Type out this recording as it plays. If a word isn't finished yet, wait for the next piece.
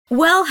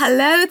Well,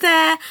 hello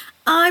there.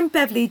 I'm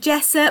Beverly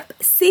Jessup,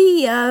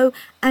 CEO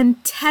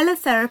and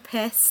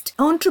teletherapist,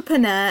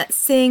 entrepreneur,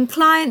 seeing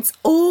clients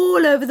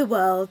all over the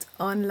world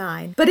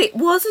online. But it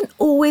wasn't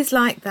always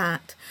like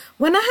that.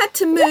 When I had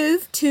to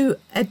move to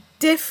a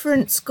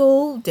different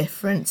school,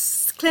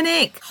 different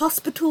clinic,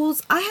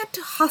 hospitals, I had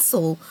to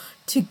hustle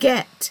to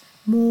get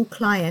more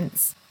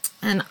clients.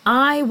 And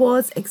I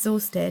was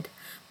exhausted.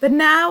 But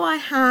now I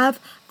have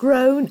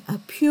grown a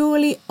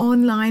purely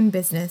online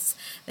business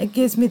that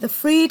gives me the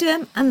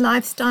freedom and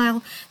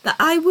lifestyle that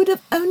I would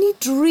have only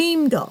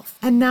dreamed of.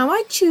 And now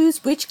I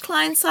choose which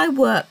clients I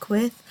work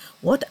with,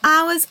 what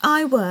hours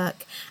I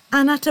work,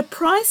 and at a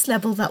price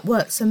level that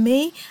works for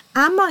me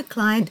and my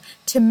client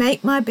to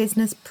make my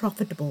business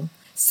profitable.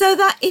 So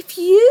that if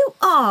you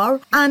are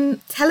a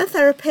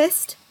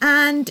teletherapist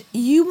and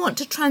you want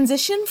to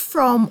transition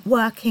from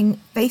working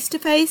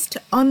face-to-face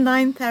to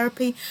online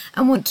therapy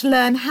and want to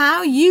learn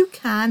how you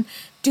can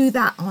do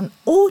that on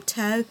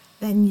auto,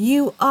 then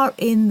you are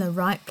in the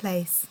right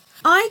place.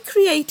 I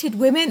created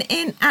Women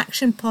in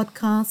Action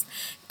podcast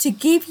to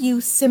give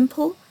you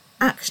simple,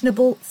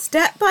 actionable,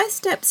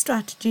 step-by-step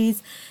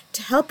strategies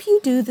to help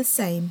you do the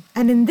same.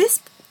 And in this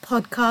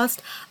podcast,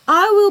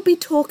 I will be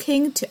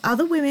talking to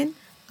other women,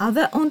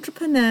 other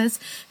entrepreneurs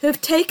who have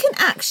taken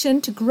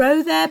action to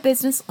grow their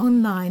business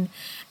online.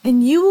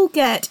 And you will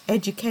get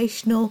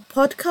educational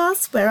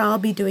podcasts where I'll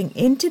be doing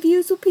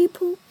interviews with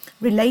people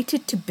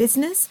related to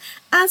business,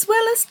 as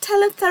well as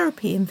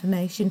teletherapy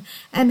information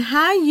and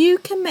how you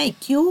can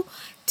make your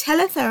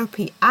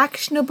teletherapy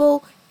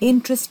actionable,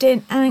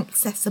 interesting and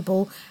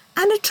accessible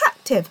and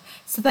attractive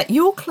so that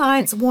your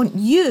clients want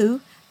you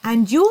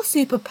and your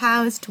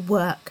superpowers to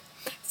work.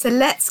 So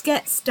let's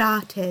get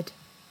started.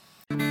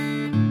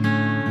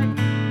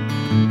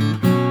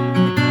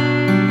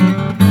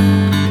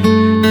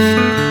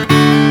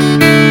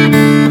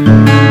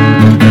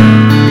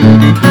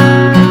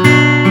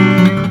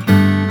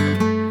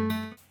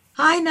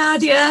 Hi,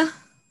 Nadia.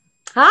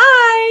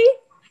 Hi.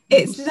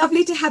 It's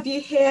lovely to have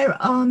you here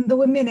on the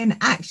Women in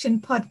Action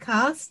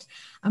podcast.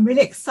 I'm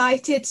really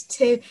excited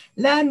to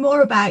learn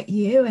more about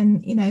you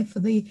and, for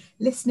the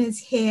listeners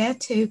here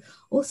to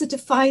also to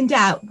find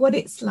out what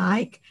it's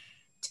like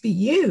to be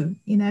you,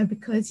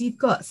 because you've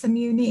got some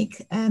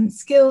unique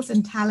skills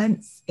and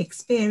talents,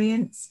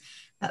 experience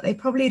that they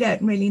probably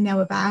don't really know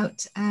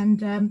about.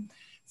 And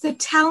so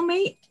tell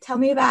me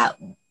about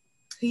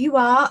who you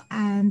are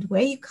and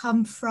where you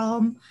come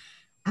from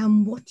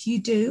and what you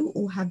do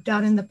or have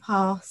done in the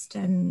past.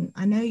 And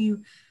I know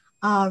you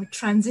are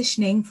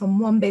transitioning from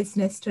one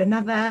business to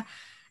another,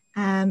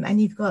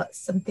 and you've got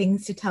some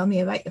things to tell me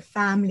about your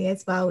family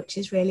as well, which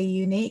is really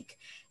unique.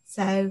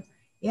 So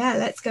yeah,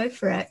 let's go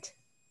for it.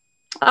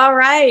 All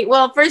right.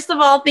 Well, first of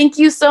all, thank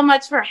you so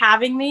much for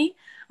having me.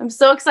 I'm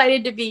so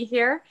excited to be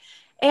here.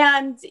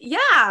 And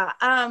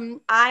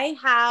I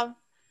have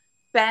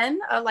been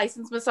a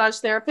licensed massage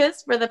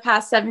therapist for the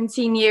past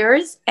 17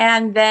 years.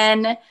 And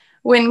then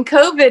when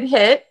COVID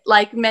hit,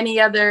 like many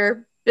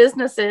other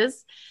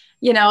businesses,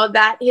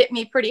 that hit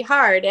me pretty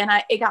hard. And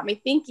it got me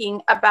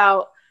thinking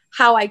about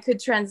how I could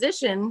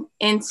transition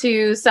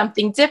into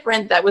something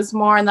different that was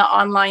more in the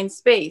online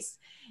space.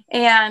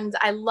 And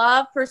I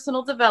love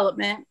personal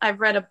development. I've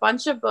read a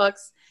bunch of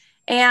books,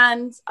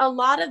 and a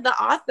lot of the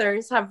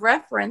authors have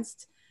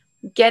referenced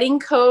getting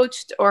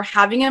coached or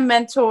having a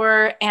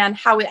mentor and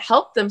how it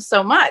helped them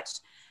so much.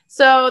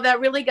 So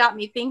that really got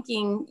me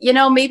thinking,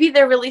 maybe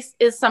there really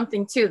is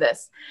something to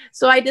this.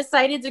 So I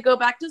decided to go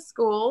back to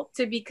school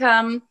to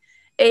become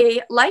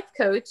a life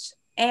coach.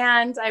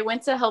 And I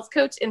went to Health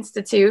Coach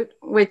Institute,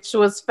 which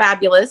was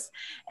fabulous.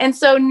 And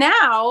so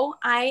now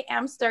I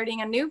am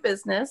starting a new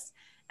business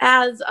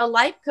as a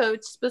life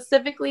coach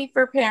specifically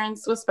for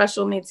parents with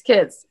special needs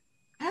kids.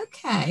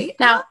 Okay.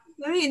 Now,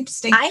 very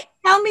interesting.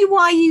 Tell me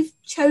why you've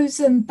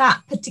chosen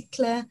that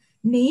particular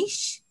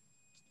niche.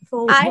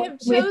 I have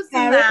chosen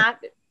that.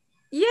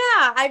 Yeah,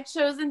 I've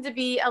chosen to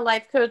be a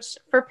life coach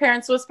for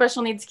parents with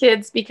special needs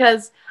kids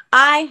because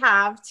I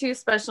have 2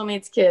 special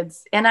needs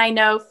kids, and I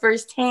know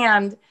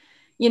firsthand,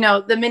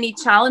 the many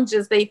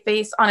challenges they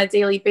face on a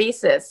daily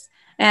basis.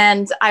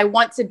 And I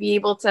want to be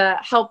able to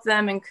help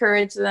them,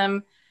 encourage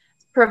them,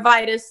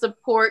 provide a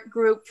support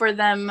group for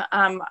them.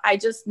 I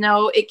just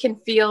know it can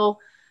feel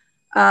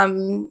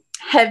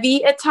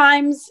heavy at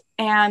times,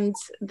 and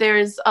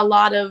there's a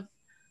lot of,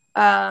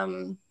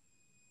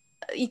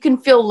 you can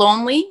feel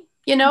lonely,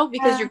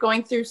 because you're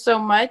going through so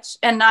much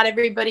and not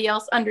everybody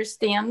else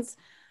understands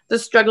the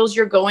struggles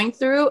you're going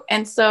through.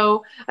 And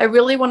so I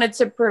really wanted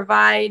to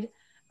provide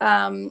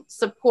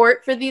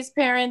support for these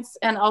parents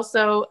and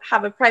also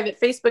have a private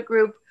Facebook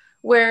group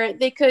where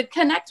they could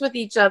connect with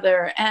each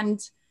other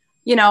and,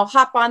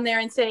 hop on there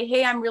and say,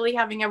 hey, I'm really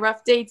having a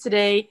rough day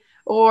today,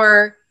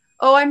 or,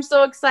 oh, I'm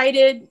so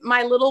excited,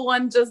 my little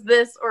one does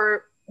this,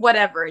 or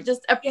whatever.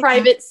 Just a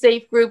private,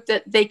 safe group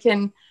that they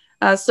can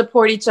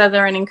support each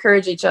other and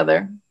encourage each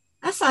other.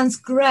 That sounds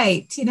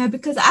great,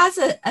 because as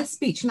a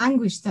speech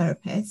language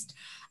therapist,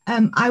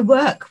 I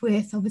work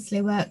with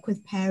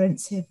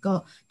parents who've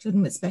got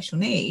children with special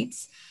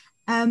needs.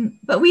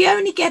 But we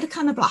only get a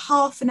kind of like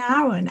half an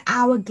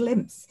hour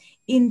glimpse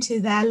into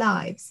their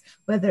lives,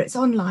 whether it's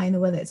online or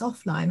whether it's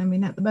offline. I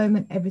mean, at the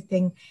moment,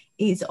 everything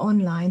is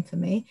online for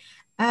me.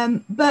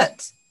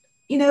 But,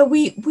 you know,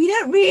 we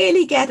don't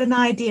really get an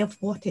idea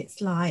of what it's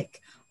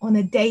like on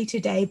a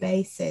day-to-day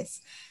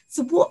basis.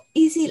 So what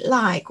is it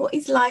like? What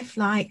is life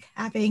like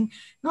having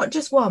not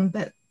just one,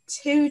 but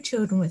two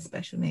children with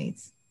special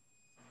needs?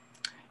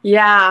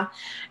 Yeah,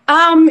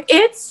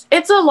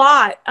 it's a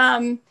lot.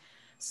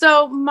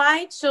 So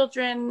my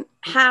children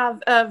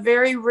have a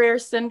very rare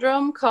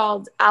syndrome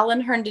called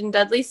Allen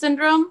Herndon-Dudley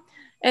syndrome.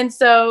 And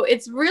so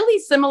it's really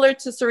similar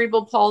to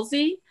cerebral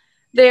palsy.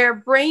 Their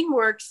brain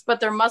works, but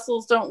their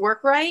muscles don't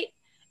work right.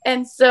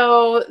 And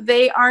so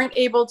they aren't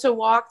able to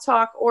walk,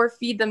 talk, or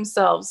feed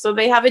themselves. So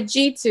they have a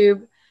G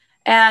tube,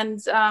 and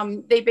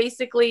they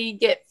basically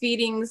get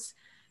feedings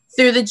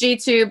through the G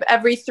tube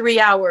every 3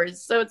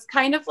 hours. So it's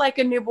kind of like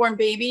a newborn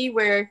baby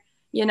where,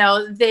 you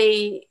know,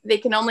 they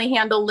can only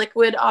handle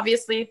liquid,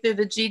 obviously, through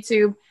the G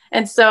tube.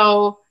 And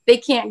so they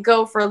can't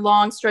go for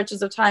long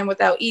stretches of time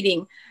without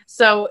eating.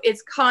 So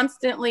it's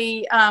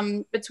constantly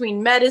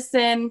between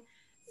medicine,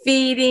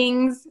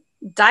 feedings,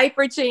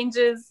 diaper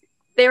changes,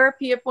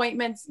 therapy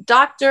appointments,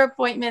 doctor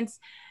appointments.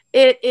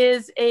 It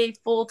is a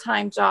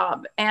full-time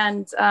job.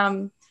 And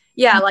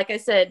yeah, like I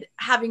said,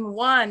 having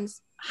one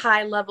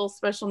high level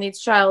special needs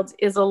child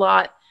is a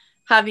lot.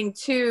 Having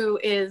two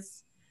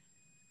is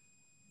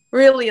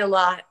really a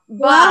lot.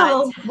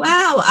 But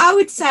wow. I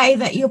would say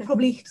that you're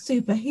probably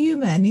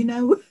superhuman, you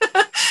know.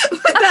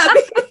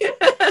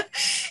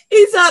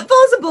 Is that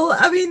possible?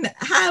 I mean,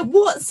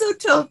 what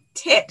sort of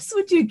tips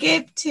would you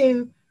give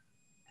to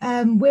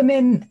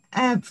women,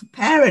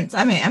 parents?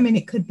 I mean,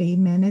 it could be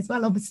men as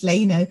well, obviously,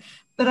 you know,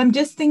 but I'm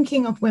just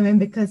thinking of women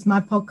because my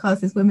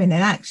podcast is Women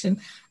in Action.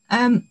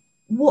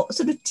 What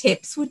sort of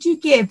tips would you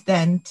give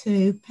then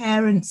to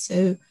parents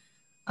who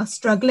are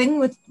struggling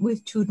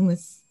with children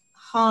with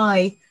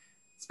high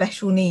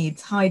special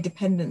needs, high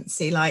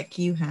dependency like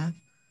you have?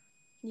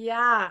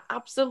 Yeah,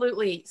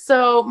 absolutely.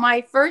 So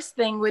my first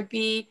thing would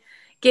be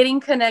getting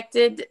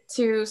connected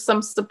to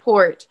some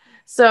support.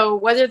 So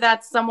whether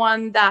that's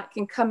someone that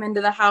can come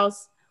into the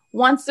house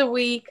once a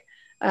week,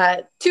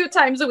 2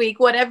 times a week,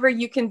 whatever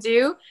you can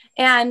do,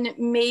 and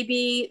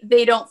maybe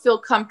they don't feel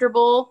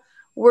comfortable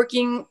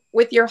working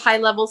with your high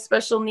level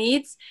special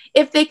needs,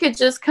 if they could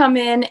just come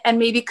in and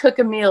maybe cook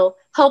a meal,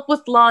 help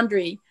with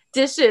laundry,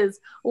 dishes,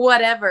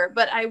 whatever.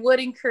 But I would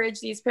encourage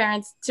these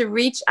parents to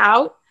reach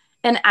out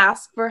and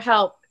ask for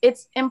help.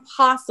 It's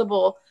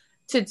impossible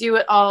to do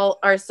it all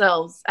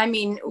ourselves. I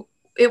mean,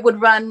 it would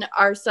run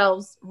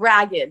ourselves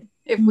ragged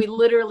if we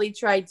literally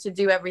tried to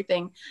do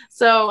everything.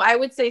 So I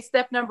would say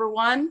step number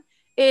one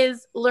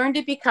is learn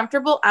to be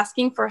comfortable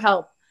asking for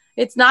help.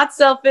 It's not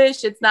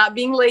selfish. It's not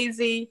being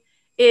lazy.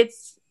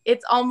 It's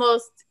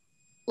almost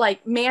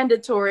like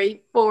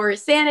mandatory for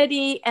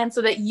sanity and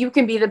so that you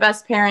can be the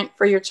best parent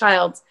for your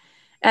child.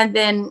 And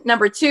then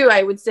number two,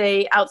 I would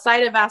say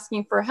outside of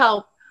asking for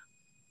help,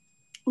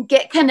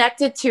 get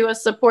connected to a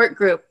support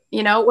group,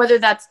 you know, whether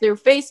that's through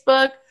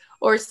Facebook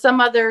or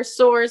some other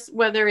source,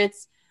 whether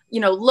it's, you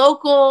know,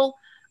 local.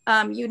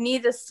 You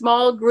need a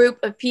small group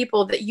of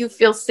people that you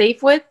feel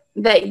safe with,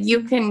 that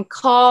you can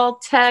call,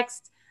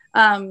 text,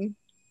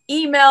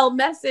 email,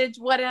 message,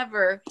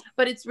 whatever.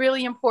 But it's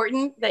really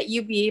important that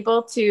you be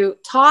able to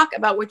talk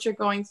about what you're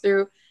going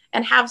through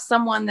and have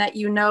someone that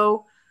you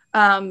know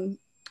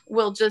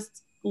will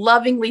just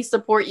lovingly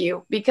support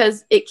you,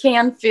 because it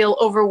can feel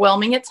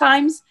overwhelming at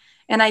times.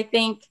 And I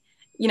think,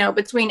 you know,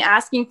 between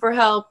asking for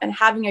help and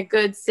having a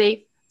good, safe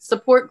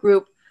support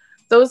group,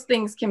 those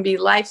things can be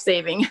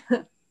life-saving.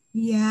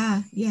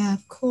 Yeah,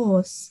 of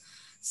course.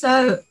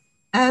 So,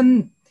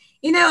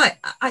 you know,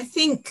 I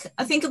think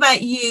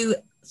about you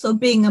sort of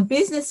being a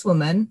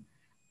businesswoman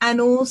and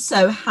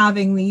also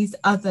having these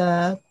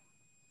other,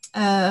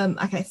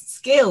 I guess,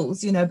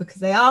 skills, you know,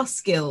 because they are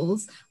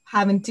skills,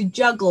 having to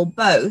juggle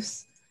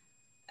both,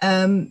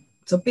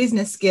 so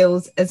business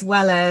skills as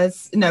well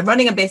as, you know,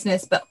 running a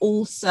business, but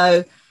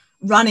also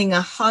running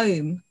a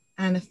home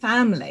and a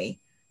family.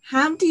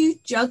 How do you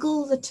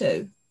juggle the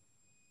two?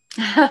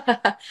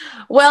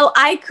 Well,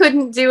 I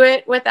couldn't do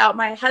it without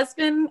my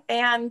husband,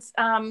 and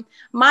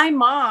my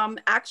mom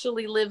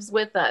actually lives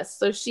with us.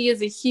 So she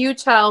is a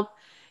huge help.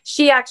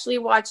 She actually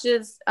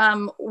watches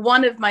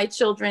one of my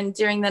children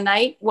during the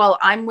night while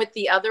I'm with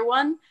the other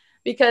one,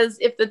 because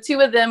if the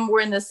two of them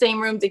were in the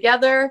same room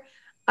together,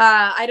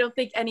 I don't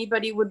think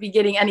anybody would be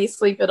getting any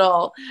sleep at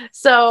all.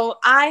 So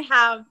I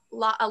have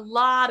a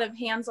lot of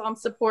hands-on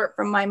support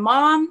from my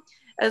mom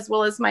as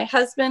well as my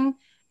husband.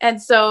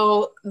 And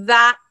so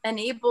that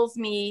enables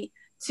me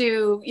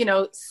to, you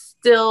know,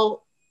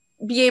 still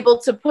be able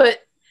to put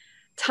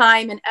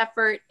time and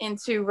effort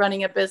into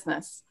running a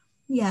business.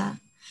 Yeah.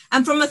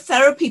 And from a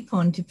therapy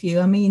point of view,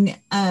 I mean,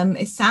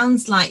 it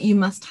sounds like you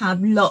must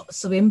have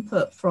lots of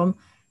input from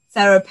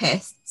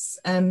therapists.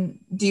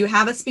 Do you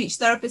have a speech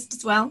therapist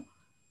as well?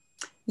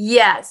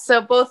 Yes.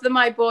 So both of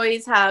my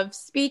boys have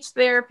speech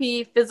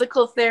therapy,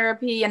 physical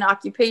therapy, and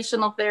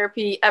occupational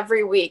therapy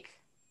every week.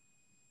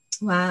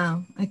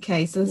 Wow.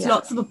 Okay. So there's Yeah.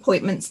 lots of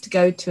appointments to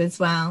go to as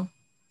well.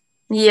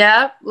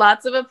 Yeah.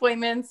 Lots of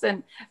appointments,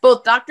 and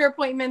both doctor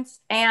appointments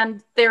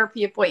and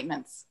therapy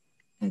appointments.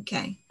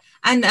 Okay.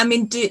 And I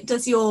mean,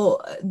 does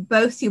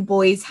both your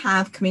boys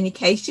have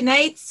communication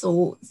aids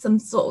or some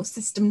sort of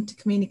system to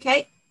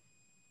communicate?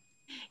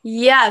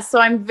 Yeah, so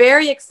I'm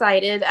very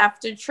excited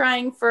after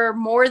trying for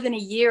more than a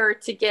year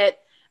to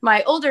get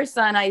my older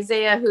son,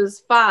 Isaiah, who's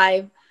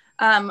 5.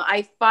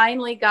 I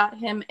finally got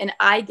him an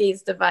eye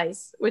gaze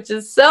device, which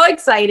is so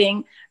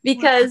exciting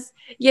because,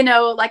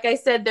 like I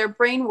said, their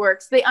brain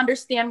works. They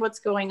understand what's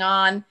going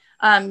on.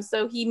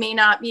 So he may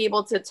not be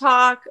able to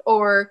talk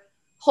or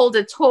hold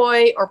a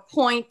toy or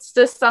point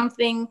to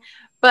something,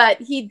 but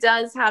he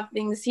does have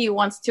things he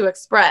wants to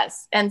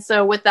express. And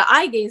so with the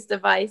eye gaze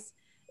device,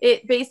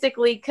 it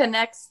basically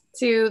connects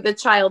to the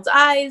child's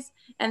eyes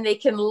and they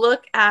can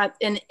look at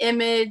an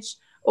image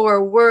or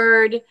a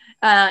word.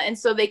 And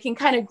so they can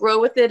kind of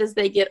grow with it as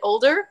they get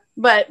older.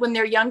 But when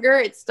they're younger,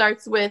 it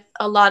starts with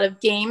a lot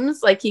of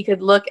games. Like he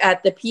could look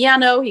at the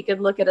piano, he could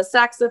look at a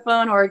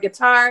saxophone or a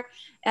guitar,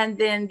 and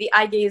then the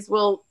eye gaze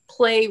will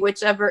play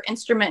whichever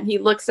instrument he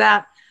looks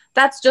at.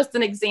 That's just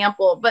an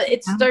example, but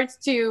it starts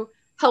to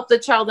help the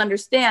child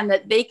understand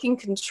that they can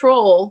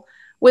control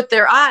with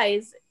their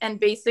eyes, and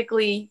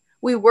basically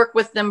we work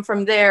with them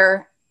from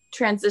there,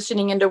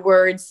 transitioning into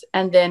words,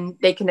 and then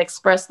they can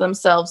express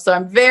themselves. So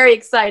I'm very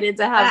excited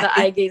to have the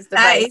eye gaze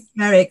device. That is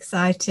very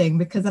exciting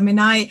because, I mean,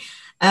 I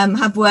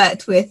have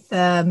worked with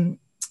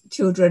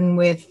children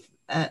with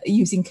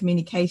using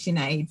communication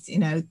aids,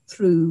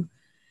 through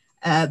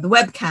the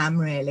webcam,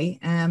 really,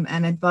 and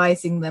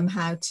advising them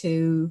how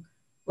to,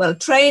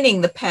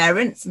 training the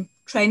parents and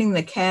training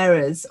the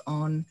carers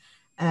on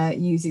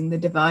using the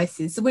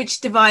devices. So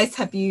which device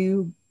have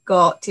you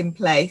got in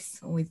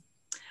place?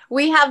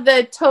 We have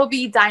the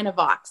Tobii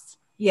Dynavox.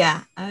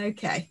 Yeah.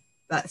 Okay.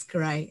 That's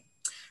great.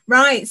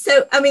 Right.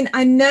 So, I mean,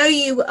 I know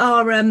you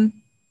are,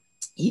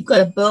 you've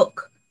got a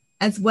book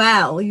as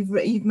well.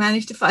 You've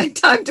managed to find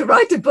time to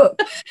write a book.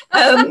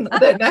 I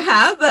don't know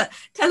how, but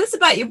tell us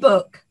about your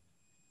book.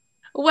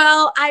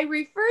 Well, I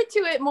refer to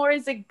it more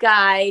as a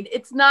guide.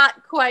 It's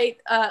not quite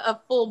a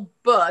full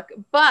book,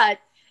 but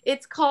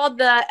it's called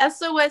the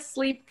SOS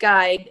Sleep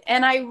Guide.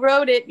 And I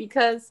wrote it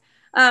because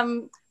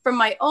from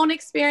my own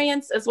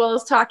experience, as well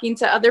as talking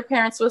to other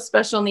parents with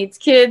special needs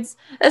kids,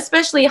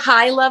 especially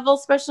high level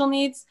special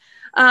needs,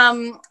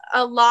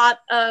 a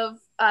lot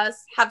of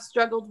us have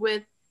struggled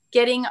with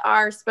getting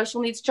our special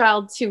needs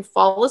child to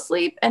fall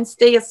asleep and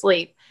stay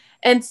asleep.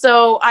 And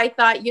so I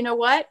thought, you know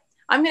what?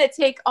 I'm going to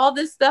take all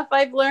this stuff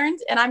I've learned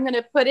and I'm going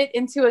to put it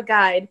into a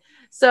guide.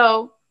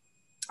 So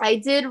I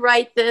did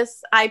write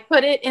this. I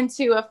put it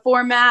into a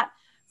format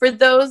for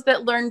those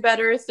that learn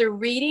better through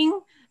reading.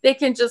 They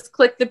can just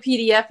click the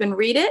PDF and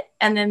read it.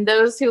 And then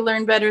those who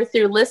learn better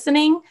through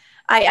listening,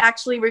 I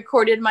actually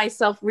recorded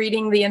myself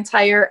reading the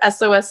entire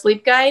SOS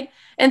Sleep Guide.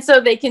 And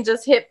so they can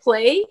just hit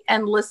play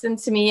and listen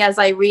to me as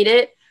I read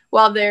it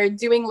while they're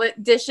doing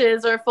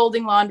dishes or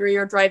folding laundry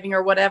or driving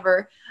or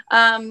whatever.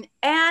 And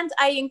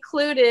I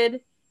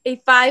included a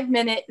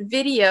 5-minute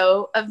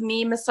video of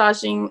me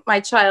massaging my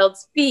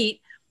child's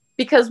feet,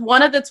 because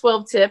one of the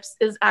 12 tips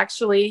is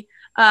actually,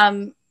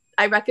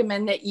 I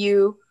recommend that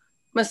you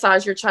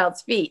massage your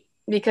child's feet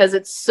because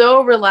it's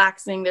so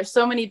relaxing. There's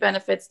so many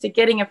benefits to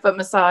getting a foot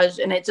massage,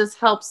 and it just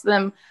helps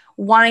them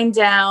wind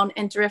down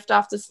and drift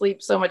off to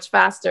sleep so much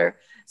faster.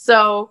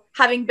 So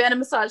having been a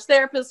massage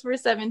therapist for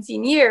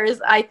 17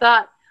 years, I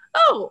thought,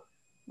 oh,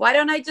 why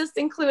don't I just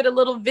include a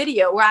little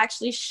video where I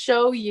actually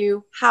show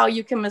you how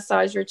you can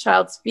massage your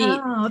child's feet?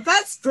 Oh,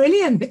 that's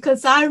brilliant,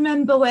 because I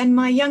remember when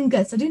my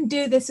youngest, I didn't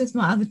do this with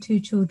my other 2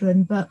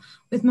 children, but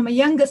with my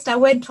youngest, I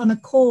went on a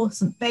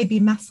course, a baby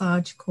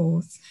massage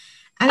course.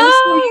 And it was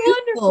so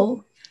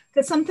useful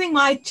because something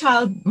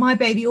my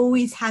baby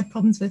always had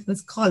problems with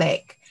was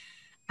colic.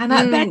 And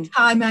at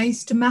bedtime, I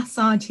used to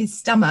massage his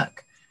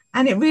stomach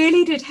and it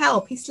really did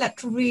help. He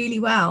slept really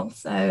well.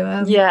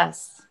 So,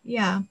 yes.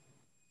 Yeah.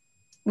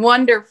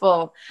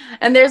 Wonderful.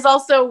 And there's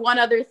also one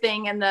other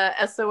thing in the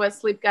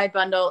SOS Sleep Guide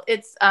bundle.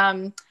 It's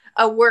a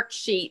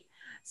worksheet.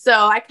 So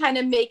I kind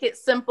of make it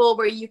simple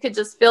where you could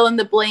just fill in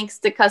the blanks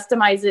to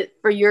customize it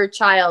for your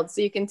child.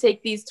 So you can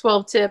take these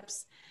 12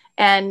 tips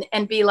and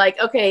be like,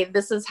 okay,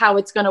 this is how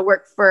it's going to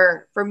work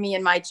for me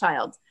and my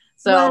child.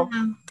 So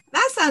wow.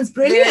 That sounds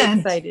brilliant. Very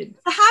excited.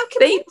 So how can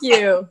Thank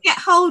you get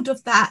hold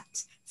of that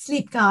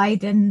sleep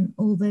guide and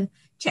all the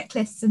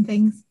checklists and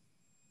things?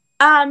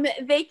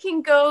 They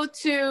can go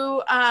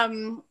to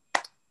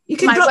you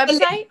can my drop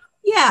website.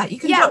 Yeah, you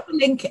can drop the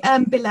link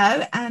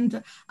below,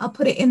 and I'll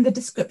put it in the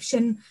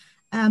description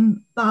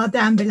bar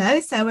down below.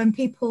 So when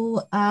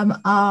people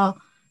are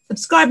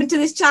subscribing to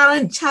this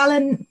channel,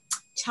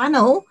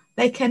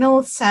 they can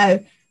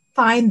also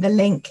find the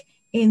link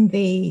in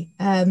the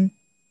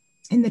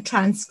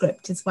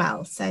transcript as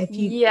well. So if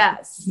you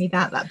yes, give me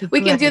that'd be we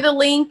great. can do the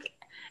link.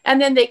 And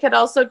then they could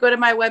also go to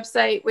my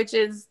website, which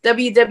is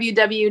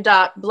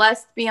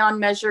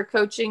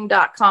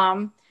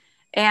www.blessedbeyondmeasurecoaching.com.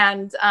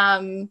 And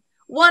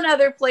one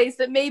other place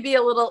that may be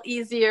a little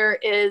easier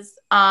is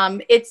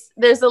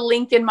there's a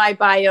link in my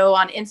bio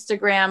on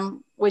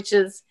Instagram, which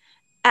is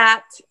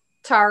at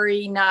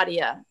Tahri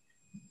Nadia,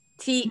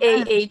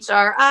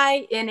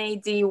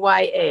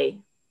 TahriNadya.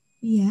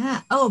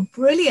 Yeah. Oh,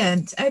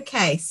 brilliant.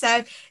 Okay,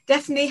 so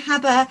definitely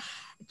have a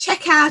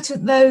check out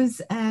those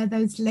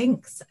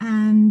links,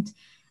 and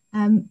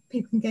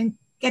people can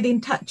get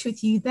in touch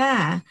with you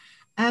there.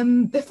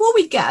 Before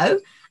we go,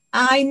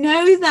 I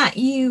know that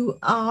you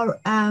are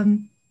a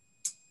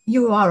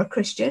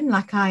Christian,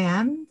 like I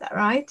am. Is that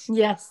right?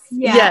 Yes.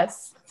 Yeah.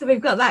 Yes. So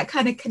we've got that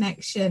kind of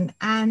connection.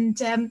 And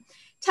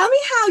tell me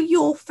how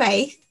your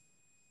faith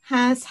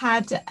has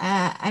had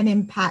an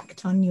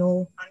impact on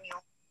your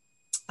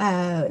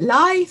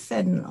life,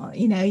 and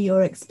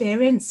your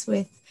experience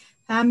with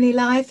family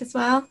life as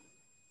well.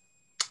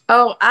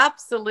 Oh,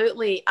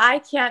 absolutely. I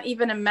can't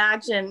even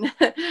imagine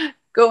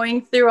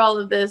going through all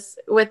of this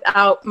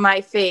without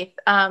my faith.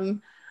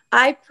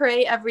 I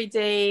pray every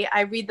day.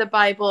 I read the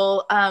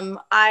Bible.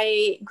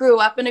 I grew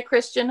up in a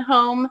Christian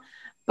home,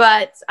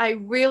 but I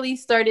really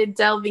started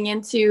delving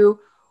into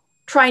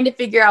trying to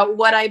figure out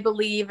what I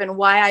believe and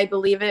why I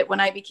believe it when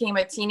I became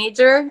a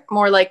teenager,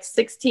 more like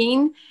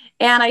 16.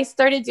 And I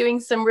started doing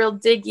some real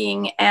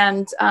digging,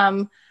 and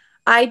I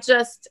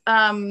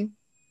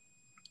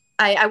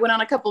went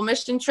on a couple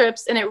mission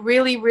trips, and it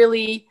really,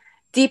 really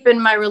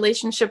deepened my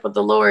relationship with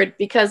the Lord,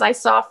 because I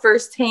saw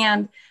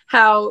firsthand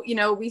how,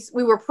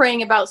 we were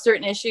praying about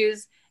certain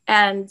issues,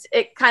 and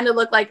it kind of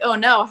looked like, oh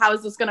no, how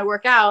is this going to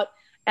work out?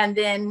 And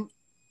then,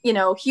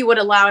 he would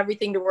allow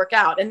everything to work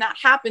out. And that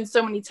happened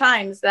so many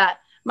times that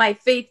my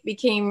faith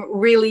became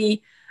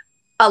really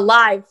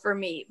alive for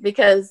me,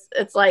 because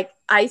it's like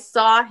I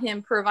saw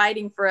him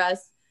providing for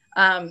us,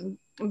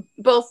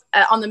 both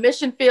on the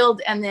mission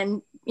field and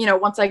then,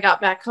 once I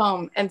got back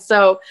home. And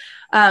so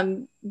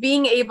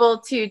being able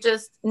to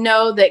just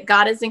know that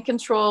God is in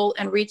control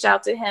and reach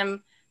out to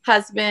him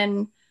has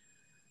been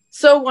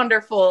so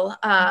wonderful.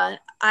 I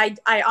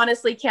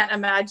honestly can't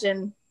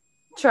imagine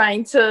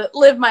trying to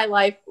live my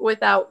life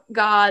without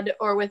God,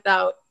 or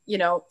without,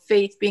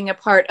 faith being a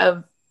part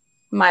of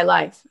my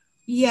life.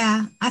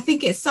 Yeah, I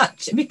think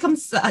it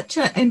becomes such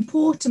an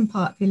important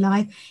part of your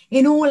life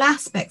in all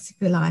aspects of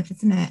your life,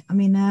 isn't it? I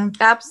mean,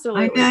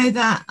 absolutely. I know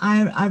that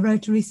I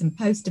wrote a recent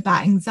post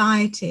about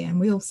anxiety, and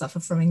we all suffer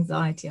from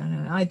anxiety. I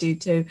know I do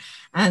too.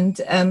 And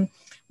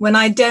when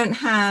I don't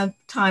have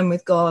time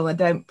with God, I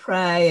don't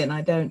pray, and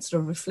I don't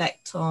sort of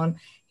reflect on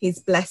his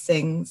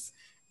blessings,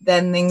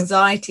 then the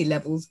anxiety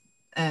levels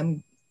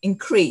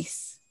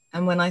increase.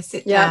 And when I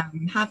sit down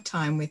and have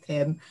time with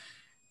him,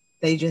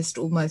 they just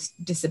almost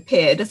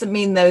disappear. It doesn't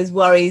mean those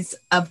worries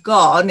have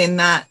gone, in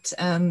that,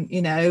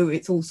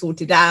 it's all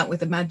sorted out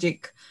with a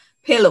magic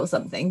pill or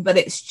something, but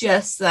it's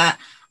just that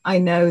I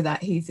know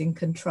that he's in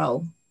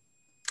control.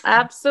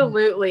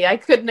 Absolutely. I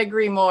couldn't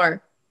agree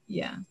more.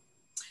 Yeah.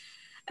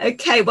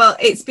 Okay, well,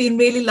 it's been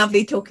really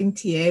lovely talking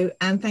to you,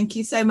 and thank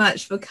you so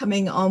much for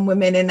coming on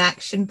Women in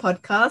Action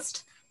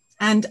podcast,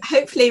 and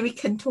hopefully we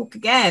can talk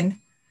again.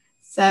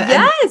 So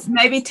yes,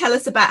 maybe tell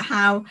us about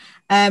how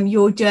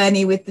your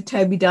journey with the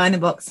Tobii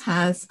Dynabox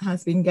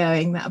has been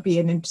going. That'll be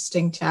an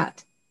interesting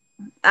chat.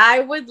 I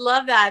would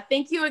love that.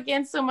 Thank you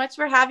again so much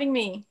for having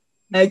me.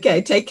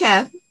 Okay, take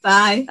care.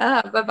 Bye.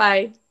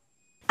 Bye-bye.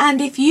 And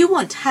if you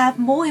want to have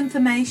more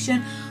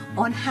information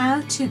on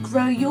how to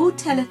grow your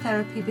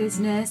teletherapy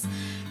business,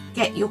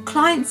 get your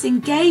clients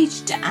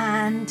engaged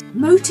and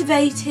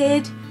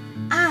motivated,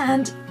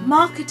 and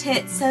market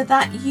it so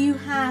that you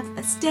have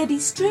a steady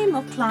stream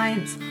of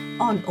clients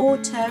on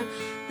auto,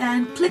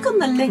 then click on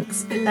the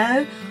links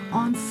below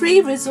on free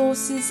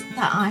resources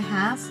that I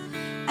have.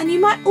 And you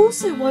might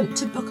also want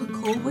to book a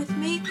call with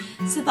me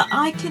so that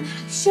I can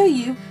show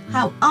you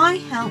how I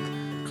help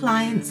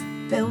clients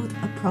build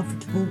a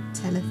profitable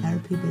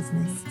teletherapy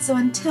business. So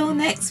until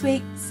next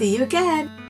week, see you again.